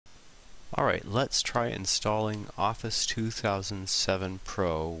Alright, let's try installing Office 2007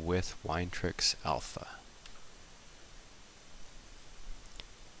 Pro with Winetricks Alpha.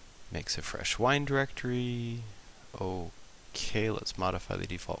 Makes a fresh wine directory. Okay, let's modify the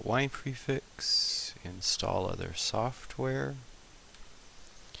default wine prefix. Install other software.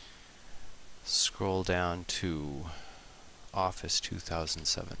 Scroll down to Office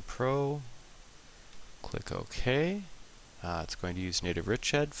 2007 Pro. Click OK. It's going to use native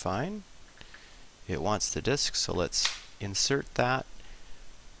riched, fine. It wants the disk, so let's insert that.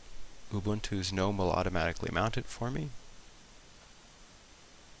 Ubuntu's GNOME will automatically mount it for me.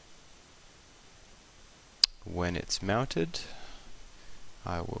 When it's mounted,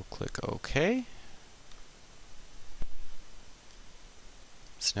 I will click OK.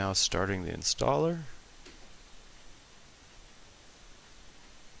 It's now starting the installer.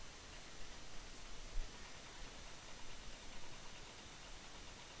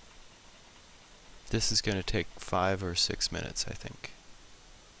 This is going to take 5 or 6 minutes, I think.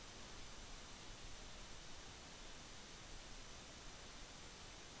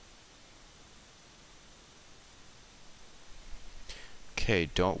 Okay,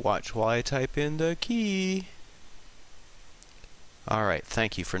 don't watch while I type in the key. Alright,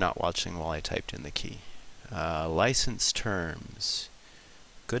 thank you for not watching while I typed in the key. License terms.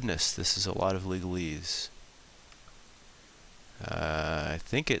 Goodness, this is a lot of legalese. I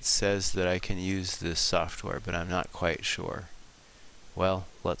think it says that I can use this software, but I'm not quite sure. Well,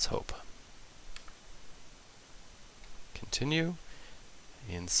 let's hope. Continue.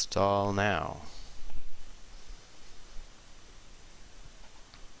 Install now.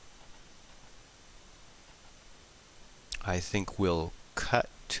 I think we'll cut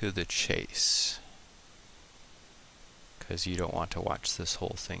to the chase, because you don't want to watch this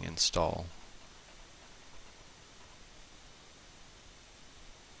whole thing install.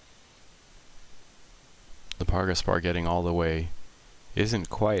 The progress bar getting all the way isn't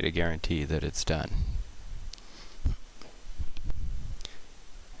quite a guarantee that it's done.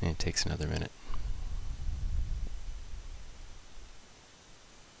 And it takes another minute.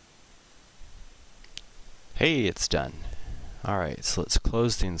 Hey, it's done. Alright, so let's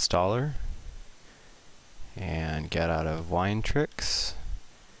close the installer and get out of Winetricks.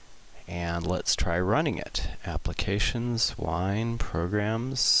 And let's try running it. Applications, Wine,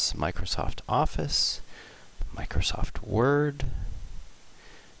 Programs, Microsoft Office, Microsoft Word.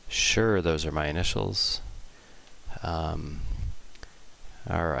 Sure, those are my initials. Alright,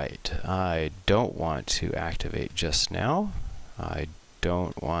 I don't want to activate just now. I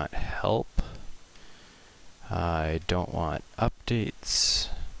don't want help. I don't want updates.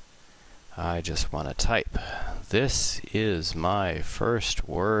 I just want to type. This is my first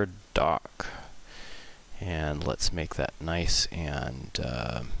Word doc. And let's make that nice and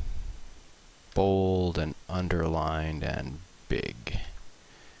bold and underlined and big.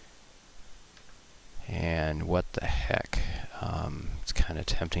 And what the heck? It's kind of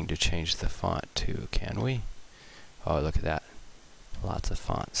tempting to change the font too, can we? Oh, look at that. Lots of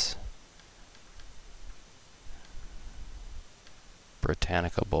fonts.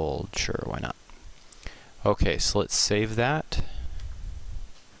 Britannica bold, sure, why not? Okay, so let's save that.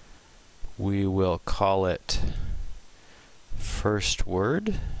 We will call it First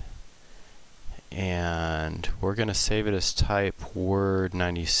Word. And we're going to save it as type Word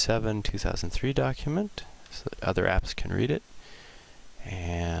 97 2003 document so that other apps can read it.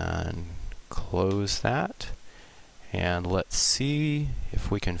 And close that. And let's see if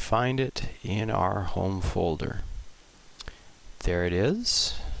we can find it in our home folder. There it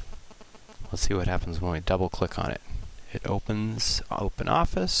is. Let's see what happens when we double click on it. It opens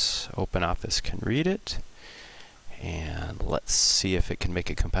OpenOffice. OpenOffice can read it. And let's see if it can make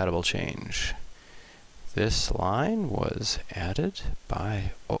a compatible change. This line was added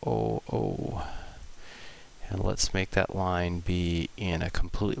by OOo. And let's make that line be in a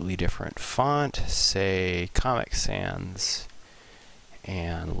completely different font, say Comic Sans.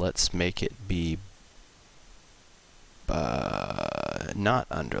 And let's make it be not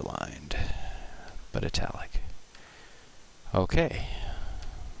underlined, but italic. Okay.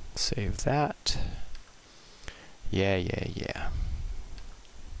 Save that. Yeah.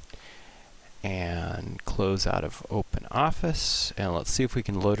 And close out of OpenOffice, and let's see if we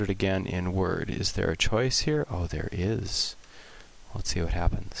can load it again in Word. Is there a choice here? Oh, there is. Let's see what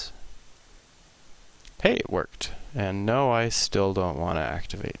happens. Hey, it worked. And no, I still don't want to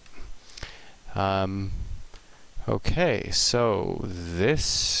activate. Okay, so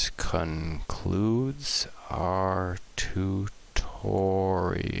this concludes our tutorial.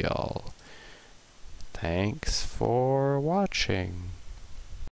 Thanks for watching.